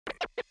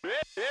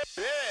Hey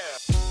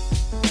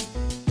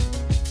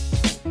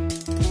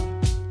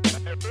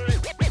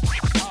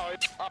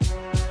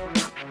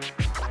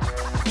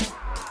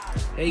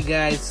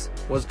guys,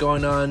 what's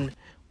going on?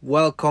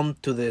 Welcome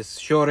to the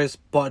shortest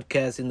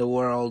podcast in the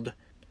world.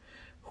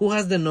 Who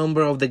has the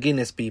number of the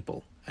Guinness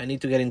people? I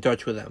need to get in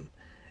touch with them.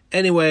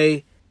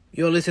 Anyway,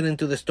 you're listening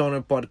to the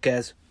Stoner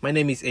Podcast. My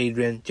name is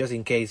Adrian, just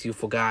in case you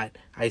forgot.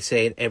 I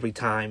say it every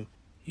time.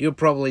 You're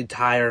probably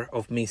tired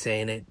of me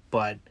saying it,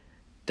 but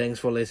thanks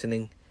for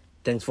listening.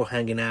 Thanks for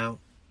hanging out.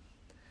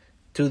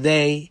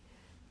 Today,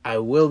 I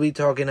will be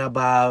talking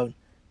about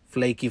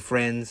flaky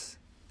friends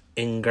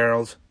and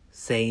girls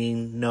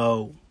saying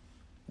no.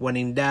 When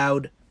in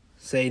doubt,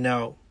 say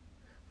no.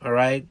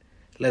 Alright?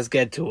 Let's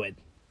get to it.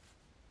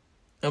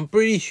 I'm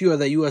pretty sure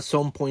that you at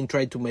some point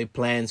tried to make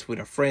plans with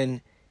a friend,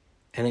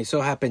 and it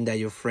so happened that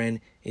your friend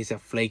is a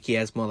flaky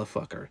ass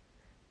motherfucker.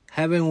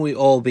 Haven't we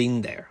all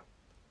been there?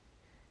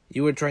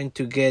 You were trying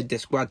to get the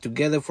squad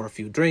together for a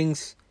few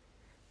drinks,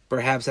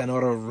 perhaps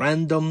another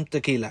random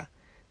tequila,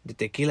 the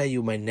tequila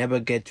you might never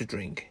get to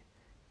drink.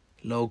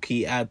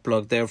 Low-key ad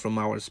plug there from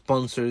our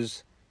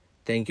sponsors.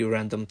 Thank you,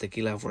 Random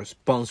Tequila, for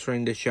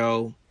sponsoring the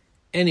show.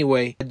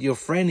 Anyway, your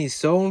friend is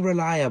so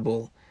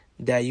unreliable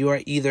that you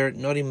are either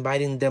not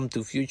inviting them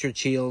to future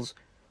chills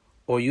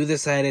or you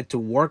decided to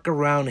work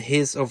around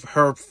his or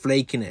her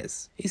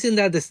flakiness. Isn't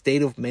that the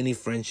state of many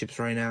friendships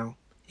right now?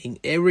 In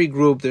every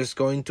group, there's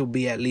going to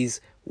be at least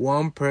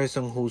one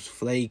person who's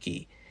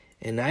flaky.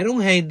 And I don't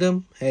hate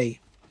them.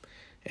 Hey,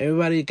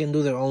 everybody can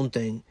do their own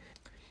thing.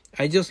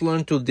 I just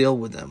learned to deal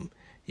with them,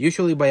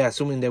 usually by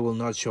assuming they will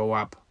not show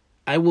up.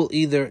 I will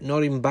either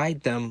not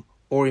invite them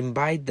or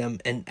invite them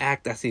and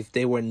act as if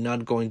they were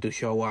not going to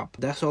show up.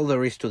 That's all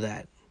there is to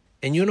that.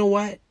 And you know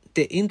what?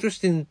 The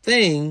interesting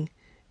thing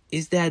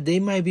is that they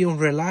might be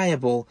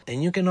unreliable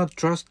and you cannot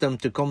trust them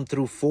to come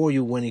through for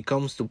you when it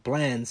comes to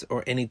plans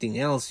or anything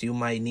else you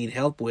might need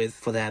help with,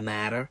 for that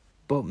matter.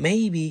 But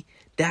maybe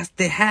that's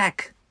the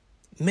hack.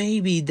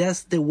 Maybe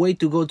that's the way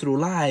to go through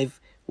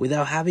life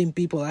without having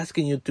people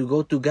asking you to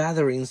go to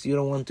gatherings you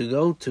don't want to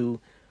go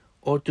to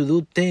or to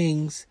do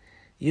things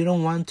you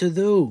don't want to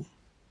do.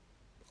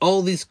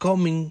 All this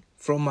coming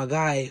from a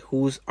guy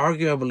who's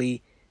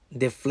arguably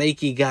the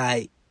flaky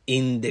guy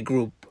in the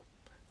group.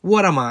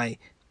 What am I,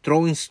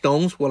 throwing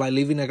stones while I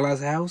live in a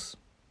glass house?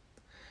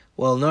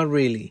 Well, not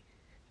really.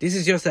 This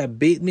is just a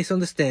big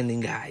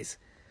misunderstanding, guys.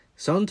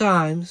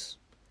 Sometimes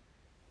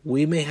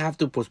we may have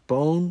to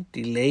postpone,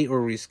 delay,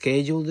 or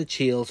reschedule the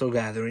chills or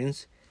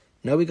gatherings.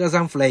 Not because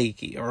I'm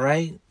flaky,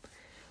 alright?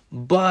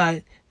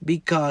 But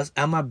because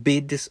I'm a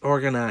bit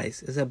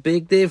disorganized. It's a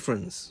big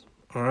difference,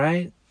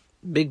 alright?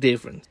 Big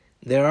difference.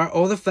 There are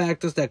other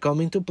factors that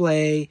come into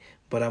play,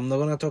 but I'm not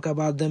going to talk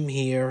about them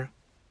here.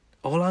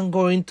 All I'm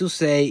going to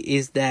say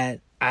is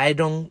that I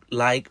don't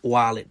like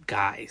wallet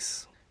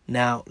guys.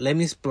 Now, let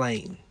me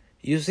explain.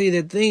 You see,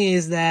 the thing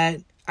is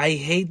that I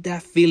hate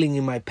that feeling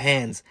in my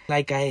pants,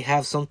 like I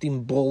have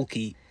something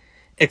bulky.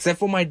 Except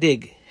for my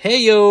dick.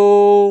 Hey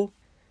yo!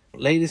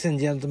 Ladies and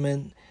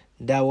gentlemen,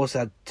 that was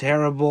a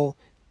terrible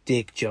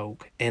dick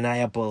joke, and I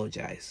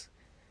apologize.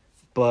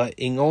 But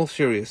in all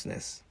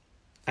seriousness,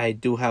 I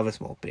do have a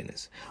small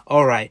penis.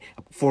 Alright,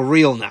 for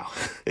real now.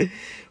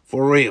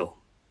 For real.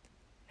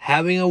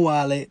 Having a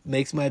wallet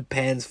makes my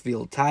pants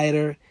feel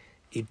tighter.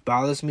 It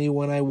bothers me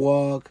when I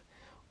walk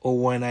or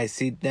when I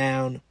sit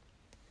down.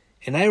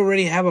 And I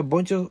already have a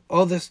bunch of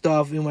other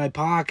stuff in my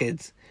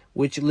pockets,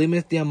 which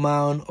limits the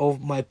amount of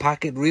my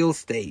pocket real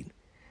estate.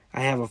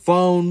 I have a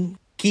phone,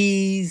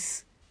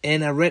 keys,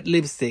 and a red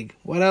lipstick.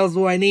 What else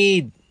do I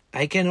need?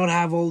 I cannot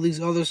have all this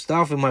other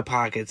stuff in my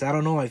pockets. I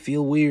don't know, I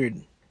feel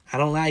weird. I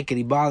don't like it,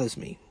 it bothers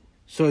me.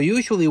 So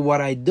usually what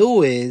I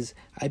do is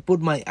I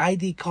put my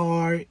ID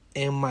card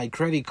and my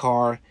credit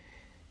card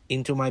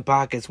into my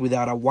pockets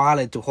without a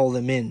wallet to hold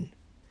them in.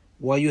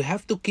 What you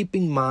have to keep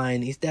in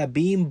mind is that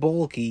being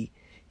bulky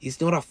is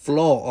not a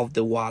flaw of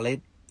the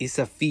wallet, it's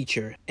a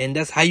feature. And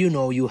that's how you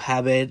know you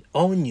have it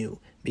on you,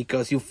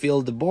 because you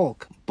feel the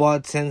bulk.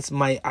 But since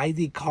my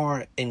ID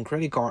card and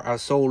credit card are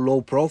so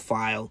low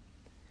profile,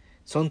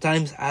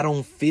 sometimes I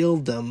don't feel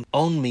them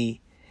on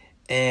me.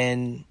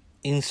 And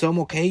in some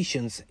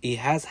occasions, it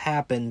has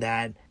happened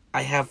that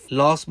I have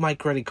lost my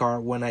credit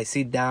card. When I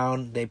sit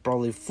down, they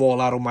probably fall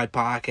out of my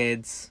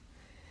pockets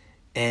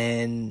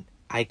and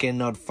I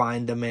cannot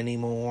find them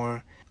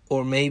anymore.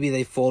 Or maybe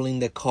they fall in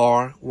the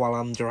car while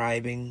I'm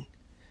driving.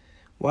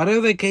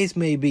 Whatever the case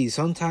may be,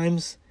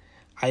 sometimes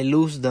I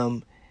lose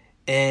them.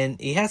 And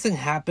it hasn't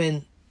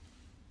happened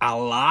a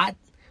lot,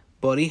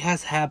 but it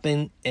has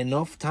happened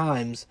enough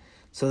times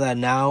so that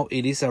now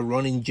it is a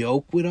running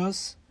joke with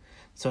us.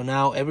 So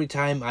now every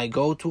time I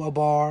go to a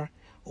bar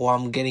or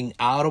I'm getting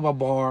out of a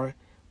bar,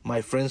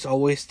 my friends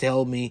always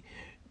tell me,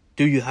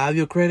 "Do you have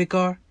your credit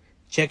card?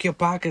 Check your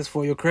pockets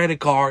for your credit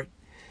card."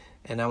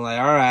 And I'm like,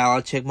 alright,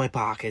 I'll check my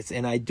pockets.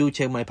 And I do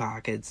check my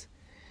pockets.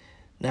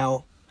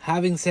 Now,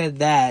 having said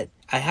that,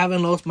 I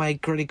haven't lost my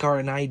credit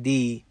card and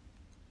ID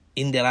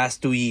in the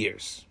last 2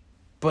 years.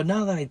 But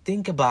now that I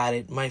think about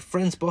it, my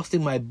friends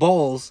busting my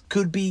balls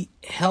could be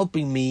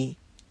helping me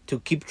to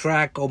keep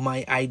track of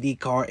my ID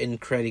card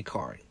and credit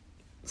card.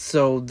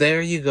 So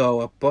there you go,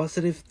 a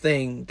positive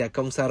thing that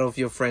comes out of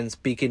your friends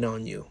picking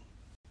on you.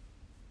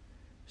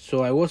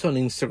 So I was on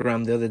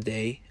Instagram the other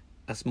day,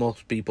 as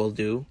most people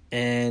do,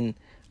 and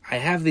I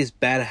have this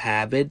bad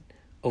habit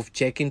of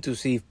checking to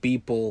see if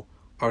people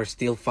are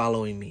still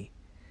following me.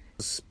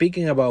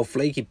 Speaking about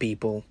flaky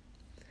people,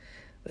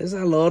 there's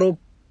a lot of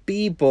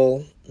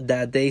people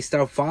that they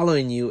start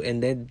following you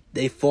and then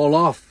they fall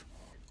off.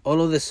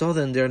 All of a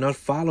sudden, they're not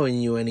following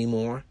you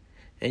anymore.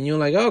 And you're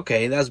like,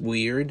 okay, that's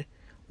weird.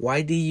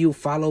 Why did you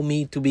follow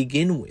me to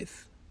begin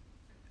with?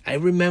 I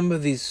remember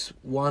this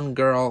one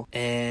girl,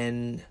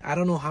 and I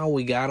don't know how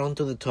we got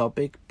onto the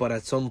topic, but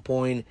at some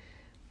point,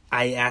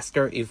 I asked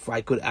her if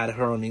I could add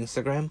her on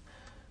Instagram.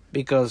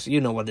 Because you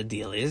know what the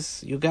deal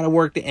is. You gotta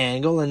work the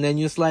angle and then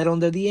you slide on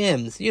the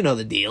DMs. You know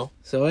the deal.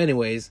 So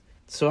anyways,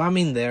 so I'm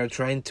in there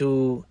trying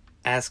to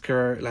ask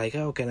her, like,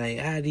 oh, can I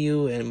add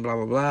you? And blah,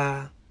 blah,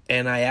 blah.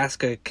 And I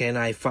ask her, can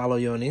I follow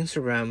you on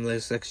Instagram?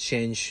 Let's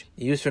exchange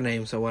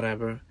usernames or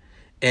whatever.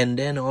 And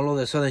then all of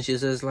a sudden she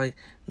says, like,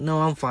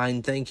 no, I'm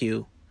fine, thank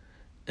you.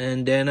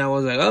 And then I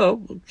was like,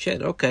 oh,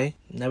 shit, okay,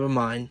 never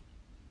mind.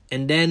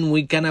 And then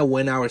we kind of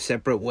went our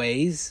separate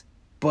ways.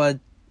 But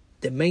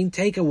the main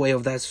takeaway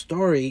of that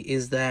story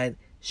is that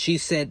she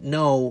said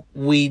no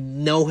with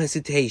no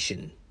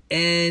hesitation.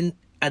 And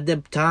at the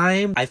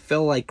time, I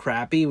felt like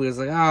crappy. It was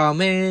like, oh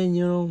man,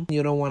 you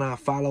don't want to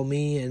follow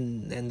me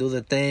and do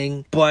the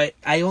thing. But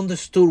I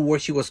understood where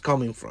she was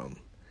coming from.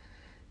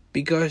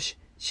 Because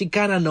she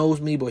kind of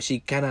knows me, but she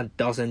kind of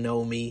doesn't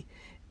know me.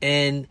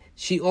 And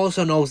she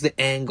also knows the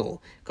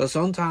angle. Because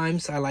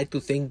sometimes I like to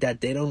think that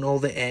they don't know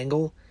the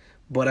angle.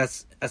 But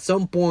at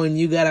some point,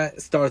 you got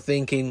to start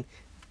thinking,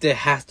 there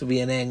has to be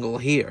an angle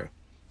here.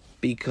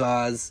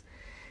 Because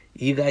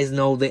you guys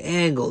know the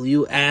angle.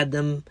 You add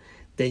them,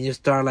 then you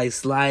start like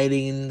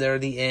sliding in their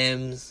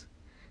DMs.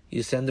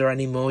 You send her an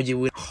emoji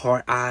with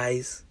heart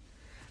eyes.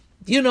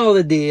 You know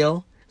the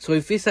deal. So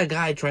if it's a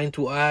guy trying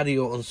to add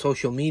you on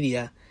social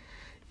media,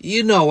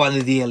 you know what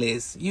the deal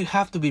is. You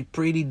have to be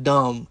pretty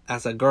dumb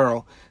as a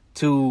girl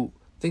to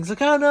think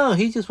like, oh no,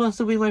 he just wants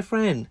to be my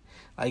friend.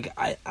 Like,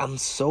 I'm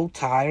so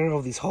tired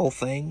of this whole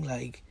thing.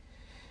 Like,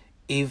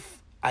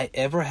 if I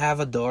ever have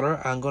a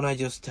daughter, I'm gonna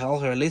just tell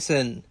her,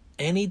 listen,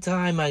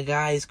 anytime a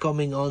guy is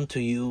coming on to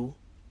you,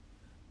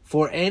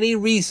 for any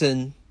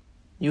reason,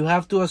 you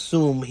have to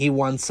assume he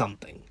wants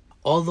something.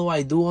 Although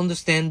I do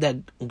understand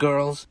that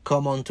girls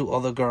come on to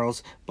other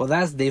girls, but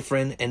that's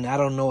different and I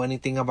don't know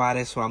anything about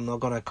it, so I'm not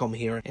gonna come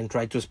here and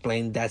try to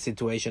explain that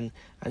situation.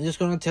 I'm just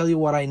gonna tell you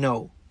what I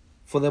know.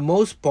 For the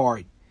most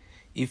part,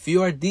 if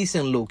you are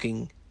decent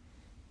looking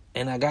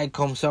and a guy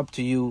comes up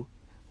to you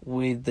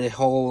with the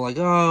whole like,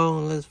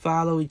 oh, let's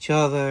follow each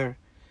other.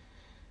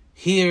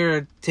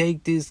 Here,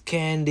 take this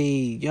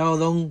candy. Yo,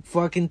 don't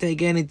fucking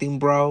take anything,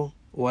 bro.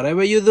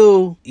 Whatever you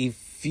do,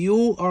 if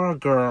you are a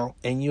girl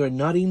and you're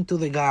not into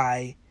the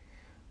guy,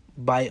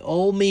 by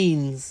all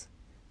means,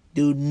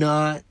 do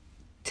not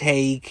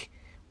take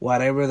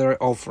whatever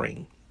they're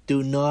offering.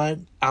 Do not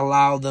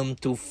allow them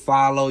to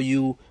follow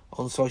you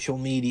on social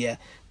media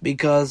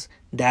because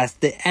that's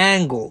the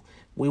angle.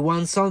 We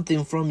want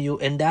something from you,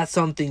 and that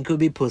something could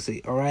be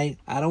pussy, alright?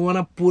 I don't want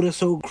to put it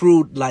so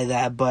crude like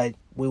that, but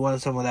we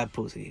want some of that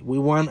pussy. We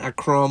want a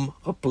crumb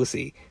of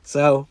pussy.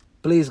 So,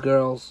 please,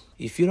 girls,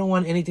 if you don't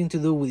want anything to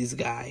do with this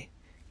guy,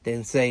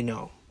 then say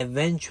no.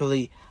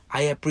 Eventually,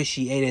 I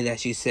appreciated that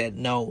she said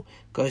no,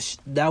 because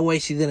that way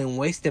she didn't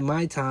waste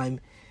my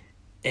time,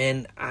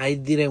 and I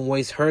didn't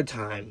waste her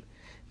time.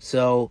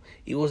 So,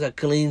 it was a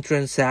clean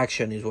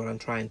transaction, is what I'm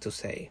trying to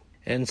say.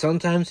 And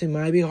sometimes it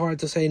might be hard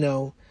to say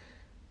no,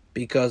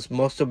 because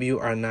most of you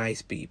are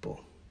nice people.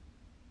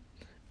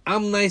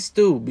 I'm nice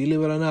too,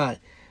 believe it or not.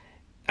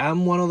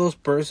 I'm one of those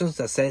persons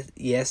that says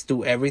yes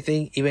to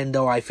everything, even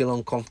though I feel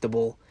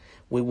uncomfortable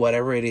with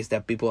whatever it is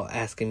that people are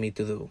asking me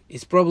to do.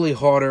 It's probably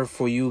harder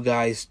for you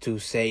guys to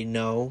say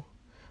no,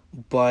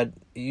 but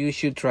you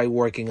should try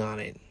working on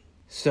it.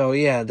 So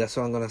yeah, that's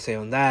what I'm gonna say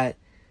on that.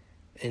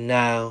 And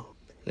now,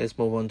 let's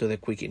move on to the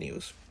quickie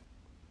news.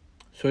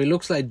 So it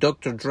looks like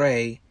Dr.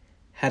 Dre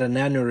had an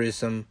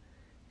aneurysm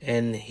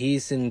and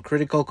he's in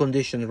critical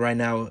condition right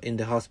now in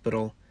the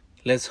hospital.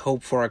 Let's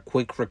hope for a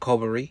quick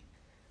recovery.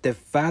 The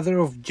father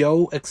of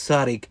Joe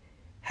Exotic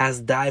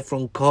has died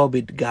from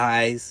COVID,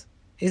 guys.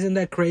 Isn't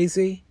that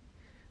crazy?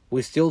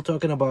 We're still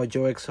talking about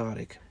Joe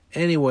Exotic.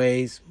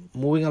 Anyways,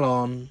 moving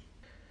along.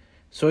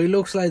 So it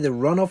looks like the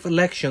runoff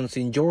elections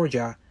in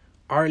Georgia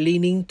are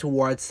leaning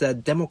towards a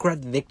Democrat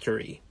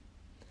victory.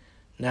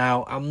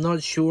 Now, I'm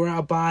not sure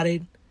about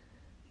it.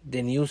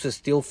 The news is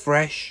still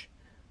fresh.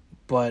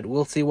 But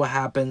we'll see what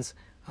happens.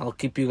 I'll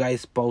keep you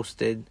guys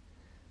posted.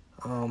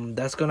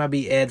 That's gonna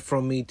be it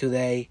from me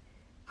today.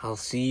 I'll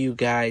see you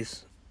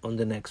guys on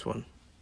the next one.